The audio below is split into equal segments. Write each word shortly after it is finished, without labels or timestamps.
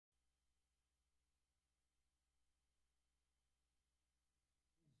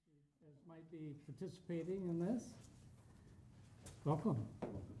might be participating in this. Welcome.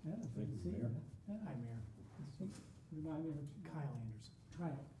 Yeah, Thank good to you, see Mayor. Yeah. Hi, Mayor. Remind me of Kyle Anderson.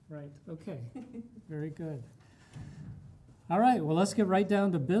 Kyle, right, okay, very good. All right, well, let's get right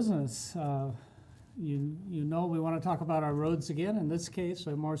down to business. You know we want to talk about our roads again, in this case,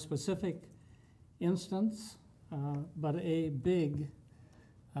 a more specific instance, but a big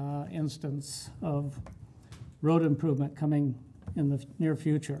instance of road improvement coming in the near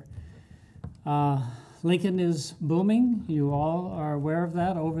future. Lincoln is booming. You all are aware of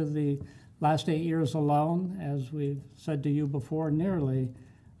that. Over the last 8 years alone, as we've said to you before, nearly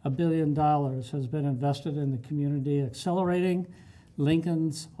 $1 billion has been invested in the community, accelerating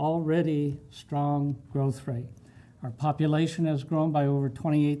Lincoln's already strong growth rate. Our population has grown by over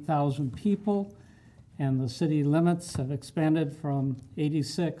 28,000 people, and the city limits have expanded from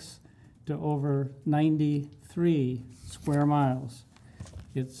 86 to over 93 square miles.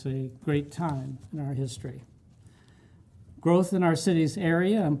 It's a great time in our history. Growth in our city's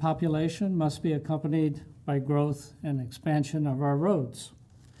area and population must be accompanied by growth and expansion of our roads,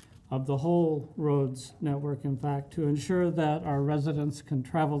 of the whole roads network, in fact, to ensure that our residents can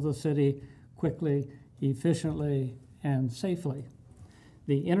travel the city quickly, efficiently, and safely.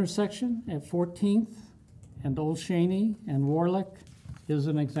 The intersection at 14th and Old Cheney and Warlick is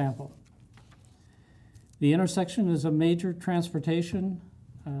an example. The intersection is a major transportation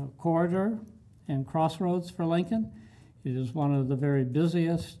corridor and crossroads for Lincoln. It is one of the very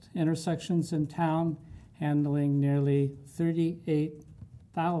busiest intersections in town, handling nearly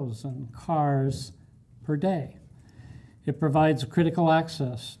 38,000 cars per day. It provides critical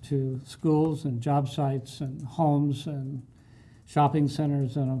access to schools and job sites and homes and shopping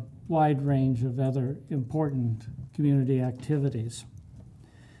centers and a wide range of other important community activities.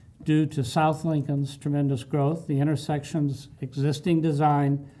 Due to South Lincoln's tremendous growth, the intersection's existing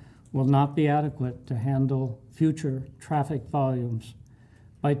design will not be adequate to handle future traffic volumes.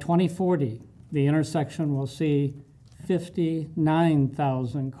 By 2040, the intersection will see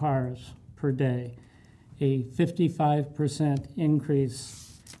 59,000 cars per day, a 55%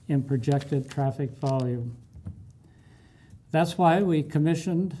 increase in projected traffic volume. That's why we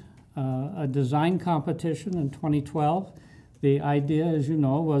commissioned a design competition in 2012. The idea, as you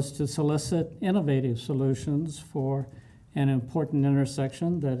know, was to solicit innovative solutions for an important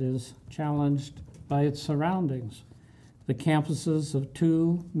intersection that is challenged by its surroundings. The campuses of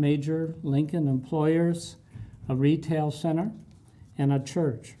two major Lincoln employers, a retail center, and a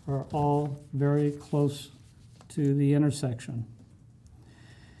church are all very close to the intersection.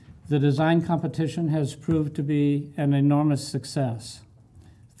 The design competition has proved to be an enormous success.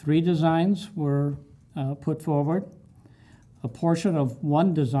 3 designs were put forward. A portion of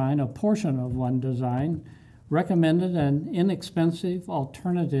one design recommended an inexpensive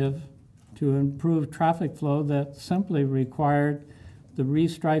alternative to improve traffic flow that simply required the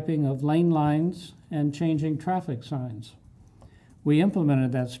restriping of lane lines and changing traffic signs. We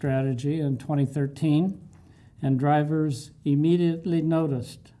implemented that strategy in 2013, and drivers immediately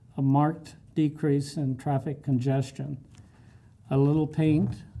noticed a marked decrease in traffic congestion. A little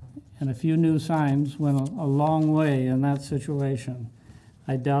paint and a few new signs went a long way in that situation.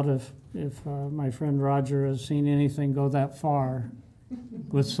 I doubt if my friend Roger has seen anything go that far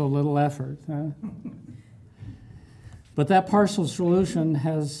with so little effort. But that partial solution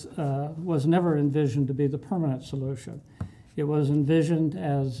was never envisioned to be the permanent solution. It was envisioned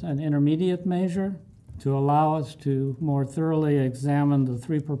as an intermediate measure to allow us to more thoroughly examine the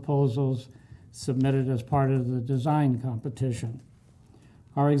 3 proposals submitted as part of the design competition.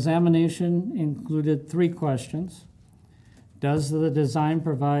 Our examination included 3 questions. Does the design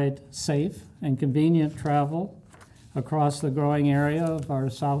provide safe and convenient travel across the growing area of our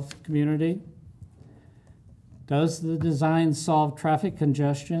South community? Does the design solve traffic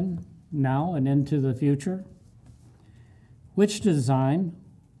congestion now and into the future? Which design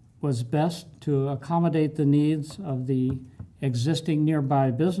was best to accommodate the needs of the existing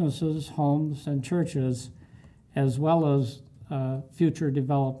nearby businesses, homes, and churches, as well as future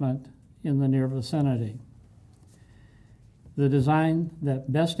development in the near vicinity? The design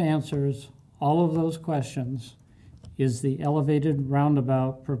that best answers all of those questions is the elevated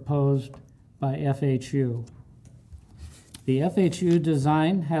roundabout proposed by FHU. The FHU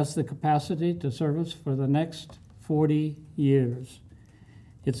design has the capacity to service for the next 40 years.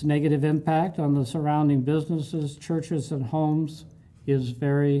 Its negative impact on the surrounding businesses, churches, and homes is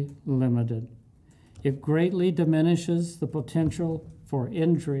very limited. It greatly diminishes the potential for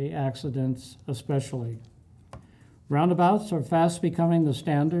injury accidents, especially. Roundabouts are fast becoming the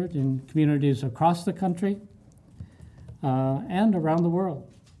standard in communities across the country and around the world.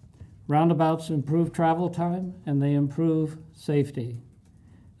 Roundabouts improve travel time and they improve safety.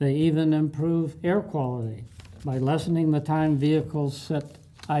 They even improve air quality by lessening the time vehicles sit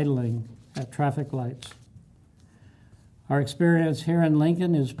idling at traffic lights. Our experience here in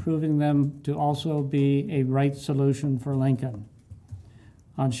Lincoln is proving them to also be a right solution for Lincoln.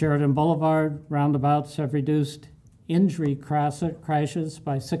 On Sheridan Boulevard, roundabouts have reduced injury crashes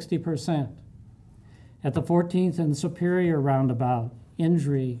by 60%. At the 14th and Superior roundabout,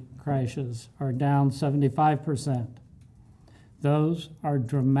 injury crashes are down 75%. Those are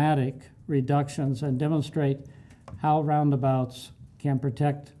dramatic reductions and demonstrate how roundabouts can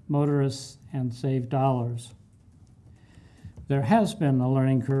protect motorists and save dollars. There has been a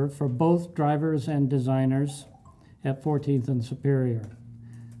learning curve for both drivers and designers at 14th and Superior.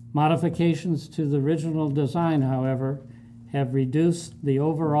 Modifications to the original design, however, have reduced the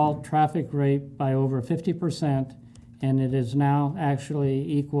overall traffic rate by over 50%, and it is now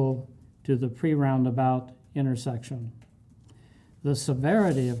actually equal to the pre-roundabout intersection. The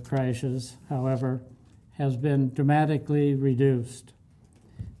severity of crashes, however, has been dramatically reduced.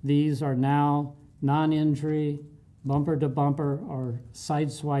 These are now non-injury, bumper-to-bumper or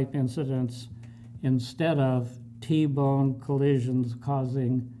sideswipe incidents instead of T-bone collisions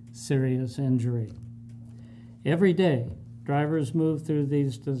causing serious injury. Every day, drivers move through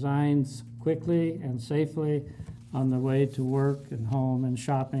these designs quickly and safely on their way to work and home and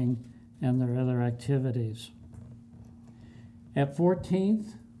shopping and their other activities. At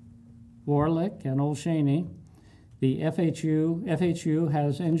 14th, Warlick and Old Cheney, the FHU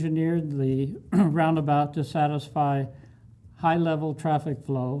has engineered the roundabout to satisfy high-level traffic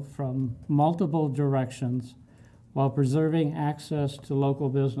flow from multiple directions while preserving access to local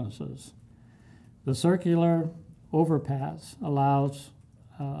businesses. The circular overpass allows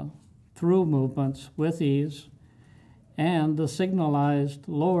through movements with ease, and the signalized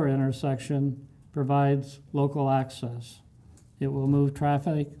lower intersection provides local access. It will move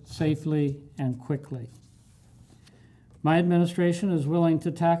traffic safely and quickly. My administration is willing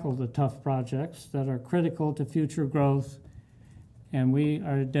to tackle the tough projects that are critical to future growth, and we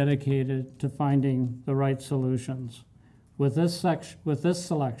are dedicated to finding the right solutions. With this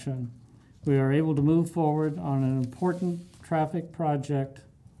selection, we are able to move forward on an important traffic project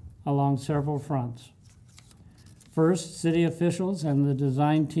along several fronts. First, city officials and the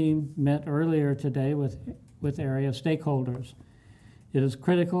design team met earlier today with area stakeholders. It is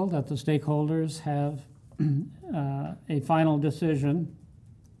critical that the stakeholders have a final decision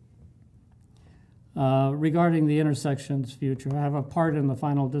regarding the intersection's future, have a part in the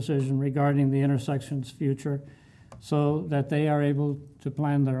final decision regarding the intersection's future so that they are able to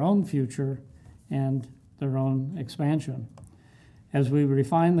plan their own future and their own expansion. As we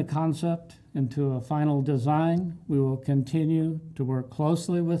refine the concept into a final design, we will continue to work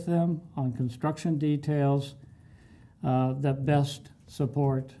closely with them on construction details that best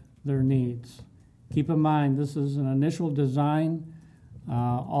support their needs. Keep in mind, this is an initial design.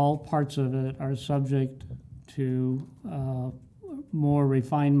 All parts of it are subject to more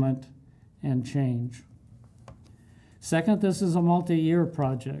refinement and change. Second, this is a multi-year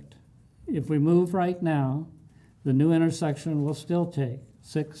project. If we move right now, the new intersection will still take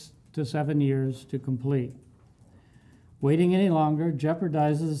 6 to 7 years to complete. Waiting any longer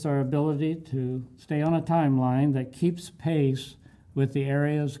jeopardizes our ability to stay on a timeline that keeps pace with the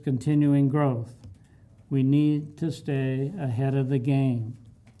area's continuing growth. We need to stay ahead of the game.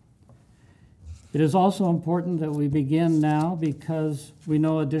 It is also important that we begin now because we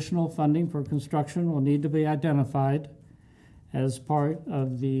know additional funding for construction will need to be identified as part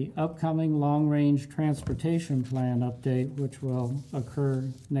of the upcoming long-range transportation plan update, which will occur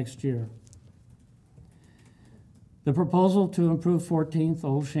next year. The proposal to improve 14th,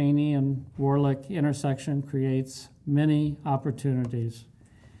 Old Cheney, and Warlick intersection creates many opportunities.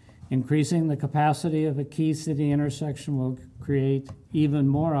 Increasing the capacity of a key city intersection will create even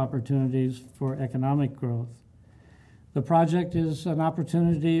more opportunities for economic growth. The project is an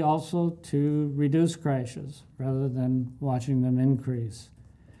opportunity also to reduce crashes rather than watching them increase.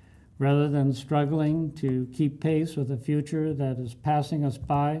 Rather than struggling to keep pace with a future that is passing us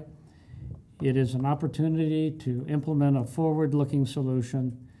by, it is an opportunity to implement a forward-looking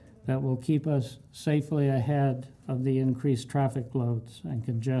solution that will keep us safely ahead of the increased traffic loads and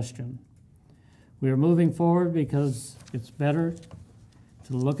congestion. We are moving forward because it's better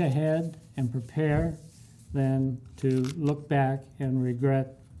to look ahead and prepare than to look back and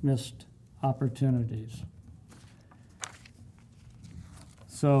regret missed opportunities.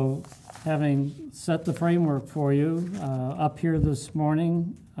 So, having set the framework for you, up here this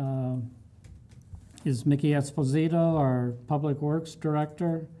morning is Mickey Esposito, our Public Works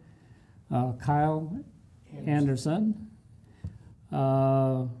Director. Kyle Anderson,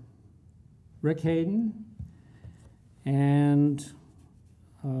 Rick Hayden, and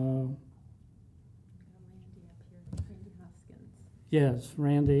yes,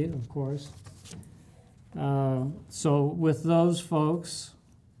 Randy, of course. So with those folks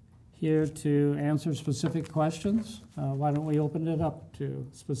here to answer specific questions, why don't we open it up to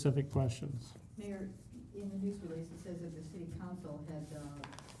specific questions? Mayor, in the news release, it says that the city council had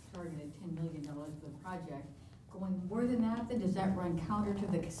targeted $10 million for the project. Going more than that, then does that run counter to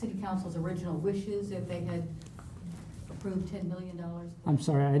the city council's original wishes if they had approved $10 million? I'm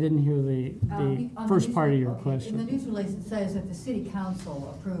sorry, I didn't hear the first part of your question. In the news release, it says that the city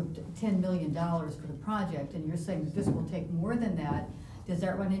council approved $10 million for the project, and you're saying that this will take more than that. Does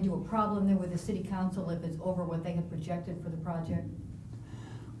that run into a problem then with the city council if it's over what they had projected for the project?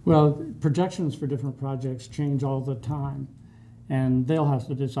 Well, projections for different projects change all the time, and they'll have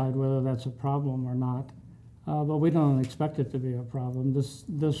to decide whether that's a problem or not. But we don't expect it to be a problem.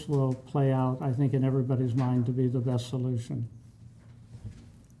 This will play out, I think, in everybody's mind to be the best solution.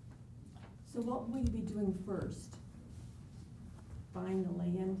 So what will you be doing first? Buying the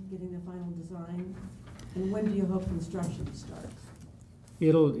land, getting the final design, and when do you hope construction starts?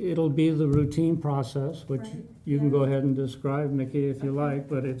 It'll be the routine process, which Right. you can go ahead and describe, Mickey, if you like,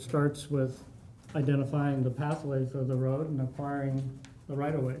 but it starts with identifying the pathway for the road and acquiring the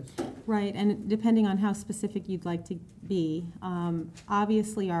right-of-ways. Right, and depending on how specific you'd like to be,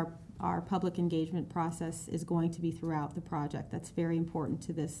 obviously our public engagement process is going to be throughout the project. That's very important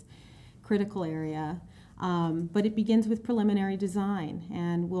to this critical area. But it begins with preliminary design,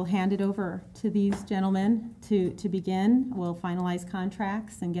 and we'll hand it over to these gentlemen to begin. We'll finalize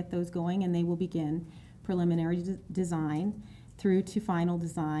contracts and get those going, and they will begin preliminary design through to final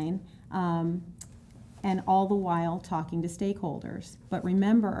design, and all the while talking to stakeholders. But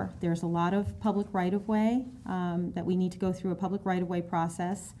remember, there's a lot of public right-of-way that we need to go through a public right-of-way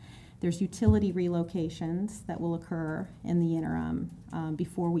process. There's utility relocations that will occur in the interim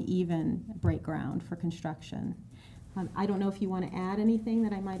before we even break ground for construction. I don't know if you want to add anything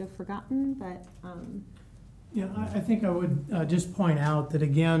that I might have forgotten, but Yeah, I think I would just point out that,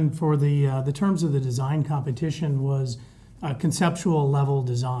 again, for the terms of the design competition was conceptual level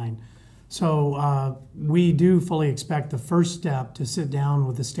design. So we do fully expect the first step to sit down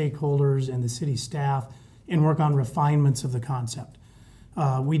with the stakeholders and the city staff and work on refinements of the concept.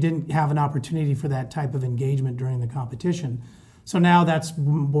 We didn't have an opportunity for that type of engagement during the competition. So now that's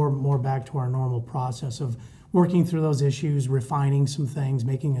more back to our normal process of working through those issues, refining some things,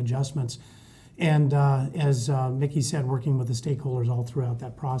 making adjustments, and as Mickey said, working with the stakeholders all throughout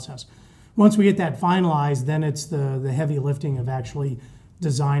that process. Once we get that finalized, then it's the heavy lifting of actually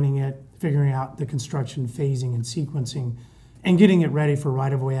designing it, figuring out the construction phasing and sequencing, and getting it ready for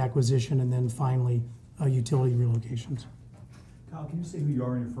right-of-way acquisition, and then finally utility relocations. Kyle, can you say who you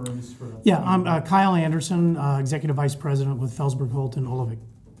are and your firm is for the... Yeah, I'm Kyle Anderson, Executive Vice President with Felsberg, Holt, and Olevik.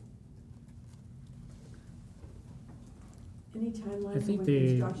 Any timeline I for think when the-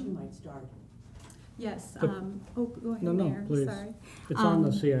 construction might start? yes. The- Oh, go ahead, No, Mayor. please. Sorry. It's on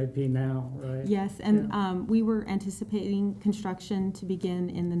the CIP now, right? Yes, and we were anticipating construction to begin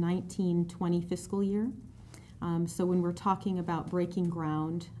in the 1920 fiscal year. So when we're talking about breaking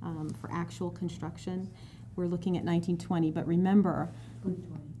ground for actual construction, we're looking at 1920. But remember,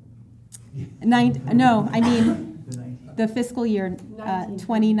 2020. no, I mean The 19th. the fiscal year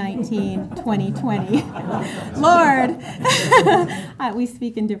 2019, 2020. Lord, we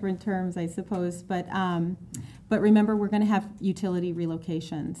speak in different terms, I suppose. But remember, we're going to have utility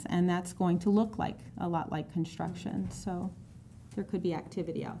relocations, and that's going to look like a lot like construction. So there could be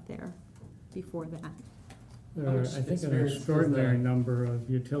activity out there before that. There are, I think, an extraordinary number of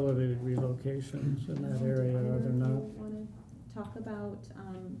utility relocations in that area, are there not? Do you want to talk about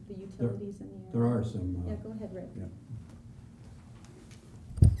the utilities in the area? There are some. Yeah, go ahead, Rick. Yeah.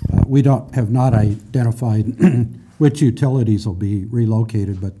 We have not identified which utilities will be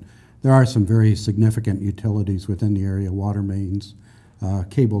relocated, but there are some very significant utilities within the area. Water mains,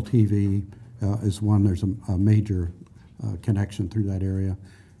 cable TV is one. There's a major connection through that area,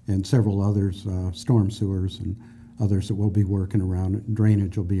 and several others, storm sewers and others that we'll be working around.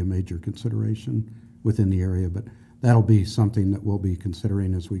 Drainage will be a major consideration within the area, but that'll be something that we'll be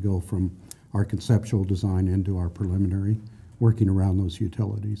considering as we go from our conceptual design into our preliminary, working around those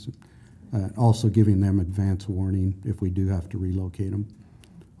utilities. Also giving them advance warning if we do have to relocate them.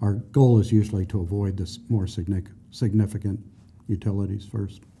 Our goal is usually to avoid the more significant utilities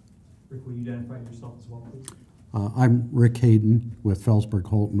first. Rick, will you identify yourself as well, please? I'm Rick Hayden with Felsberg,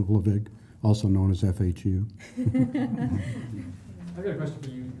 Holt, and Olevik, also known as FHU. I've got a question for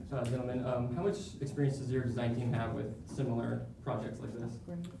you, gentlemen. How much experience does your design team have with similar projects like this?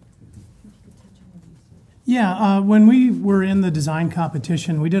 Yeah, when we were in the design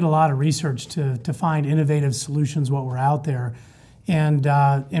competition, we did a lot of research to find innovative solutions what were out there. And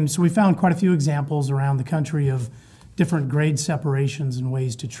so we found quite a few examples around the country of different grade separations and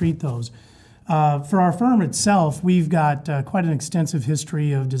ways to treat those. For our firm itself, we've got quite an extensive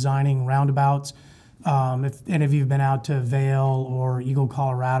history of designing roundabouts. If any of you have been out to Vail or Eagle,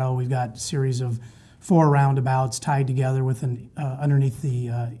 Colorado, we've got a series of 4 roundabouts tied together with underneath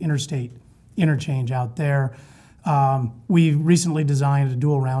the interstate interchange out there. We recently designed a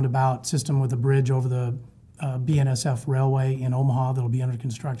dual roundabout system with a bridge over the BNSF Railway in Omaha that'll be under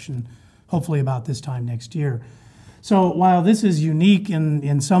construction hopefully about this time next year. So while this is unique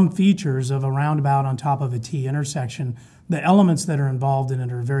in some features of a roundabout on top of a T intersection, the elements that are involved in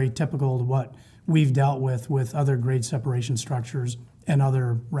it are very typical to what we've dealt with other grade separation structures and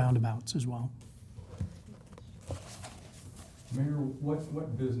other roundabouts as well. Mayor,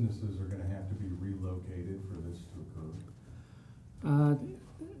 what businesses are going to have to be relocated for this to occur?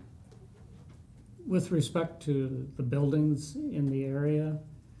 With respect to the buildings in the area,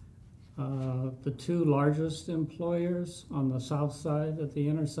 the 2 largest employers on the south side at the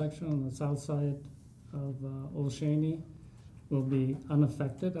intersection, on the south side of Old Cheney, will be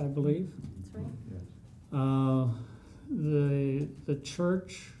unaffected, I believe. That's right. Yes. The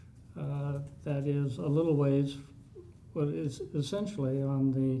church that is a little ways, what is essentially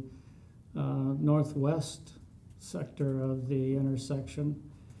on the northwest sector of the intersection,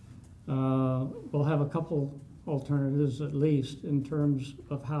 we'll have a couple alternatives at least in terms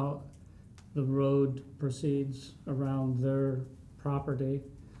of how the road proceeds around their property.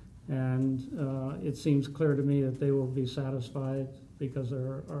 And it seems clear to me that they will be satisfied because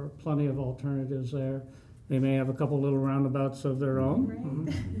there are plenty of alternatives there. They may have a couple little roundabouts of their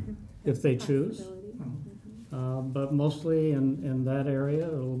own, if they choose. But mostly in that area,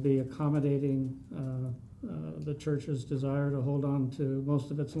 it will be accommodating the church's desire to hold on to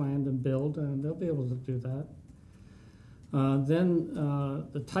most of its land and build, and they'll be able to do that. Then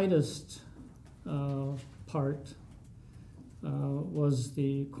the tightest part was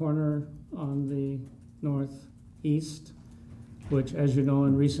the corner on the northeast, which, as you know,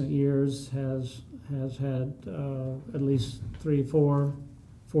 in recent years has had at least 4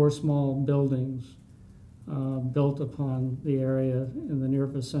 small buildings built upon the area in the near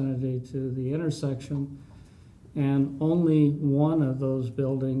vicinity to the intersection, and only one of those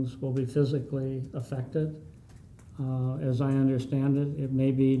buildings will be physically affected. As I understand it, it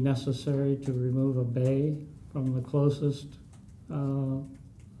may be necessary to remove a bay from the closest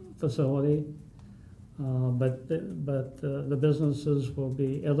facility, but the businesses will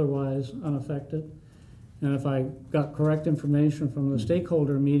be otherwise unaffected. And if I got correct information from the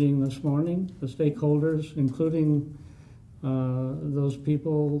stakeholder meeting this morning, the stakeholders, including those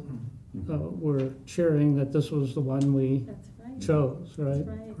people, were cheering that this was the one we chose, right?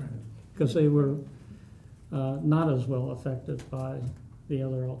 Because they were not as well affected by the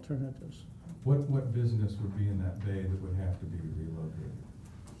other alternatives. What business would be in that bay that would have to be relocated?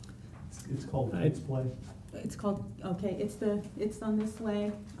 It's called Kids Play. It's called, okay, it's on this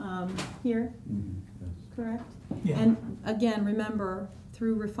leg here, correct? Yeah. And again, remember,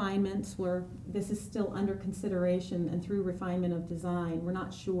 through refinements, this is still under consideration, and through refinement of design, we're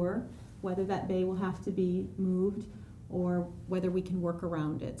not sure whether that bay will have to be moved or whether we can work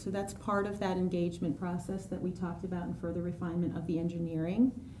around it. So that's part of that engagement process that we talked about in further refinement of the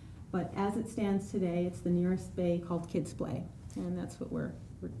engineering. But as it stands today, it's the nearest bay called Kids Play, and that's what we're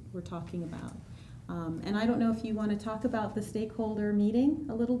talking about. And I don't know if you want to talk about the stakeholder meeting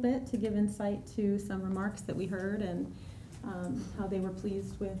a little bit to give insight to some remarks that we heard and how they were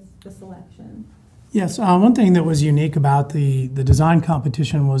pleased with the selection. Yes, one thing that was unique about the design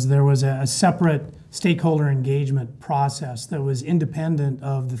competition was there was a separate stakeholder engagement process that was independent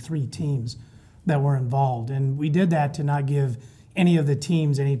of the 3 teams that were involved. And we did that to not give any of the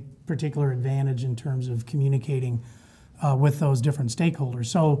teams any particular advantage in terms of communicating with those different stakeholders.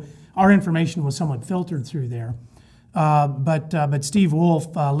 So our information was somewhat filtered through there. But Steve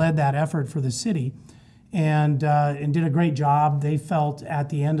Wolf led that effort for the city and did a great job. They felt at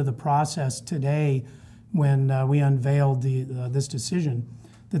the end of the process today, when we unveiled this decision,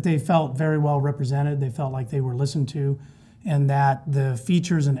 that they felt very well represented. They felt like they were listened to, and that the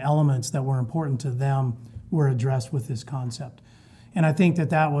features and elements that were important to them were addressed with this concept. And I think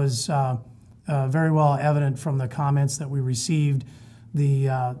that was very well evident from the comments that we received.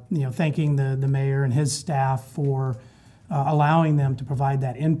 Thanking the mayor and his staff for allowing them to provide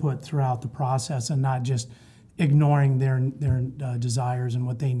that input throughout the process and not just ignoring their desires and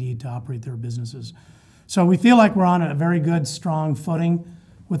what they need to operate their businesses. So we feel like we're on a very good, strong footing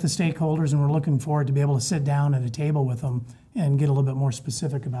with the stakeholders, and we're looking forward to be able to sit down at a table with them and get a little bit more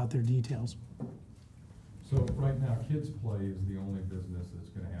specific about their details. So right now, Kids Play is the only business that's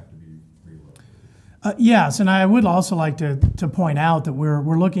gonna have to be relocated. Yes, and I would also like to point out that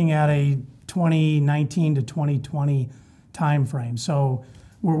we're looking at a 2019 to 2020 timeframe. So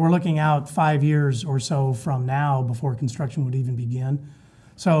we're looking out 5 years or so from now before construction would even begin.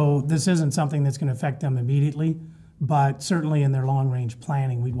 So this isn't something that's going to affect them immediately, but certainly in their long-range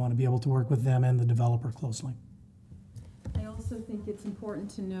planning, we'd want to be able to work with them and the developer closely. I also think it's important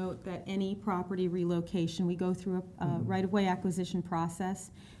to note that any property relocation, we go through a right-of-way acquisition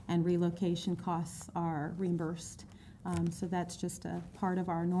process, and relocation costs are reimbursed. So that's just a part of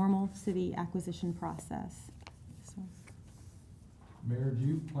our normal city acquisition process. So. Mayor, do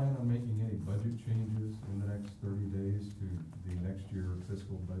you plan on making any budget changes in the next 30 days to the next year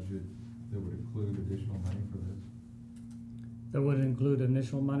fiscal budget that would include additional money for this? That would include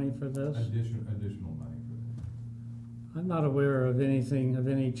initial money for this? Additional money for this. I'm not aware of anything, of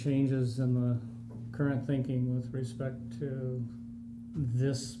any changes in the current thinking with respect to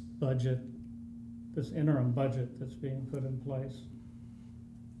this budget, this interim budget that's being put in place.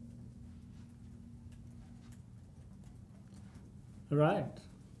 All right.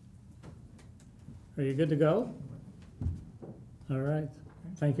 Are you good to go? All right.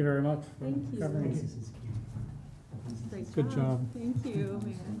 Thank you very much for Thank you. covering it. Great Good job. Thank you,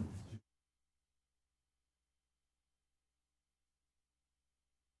 Mayor.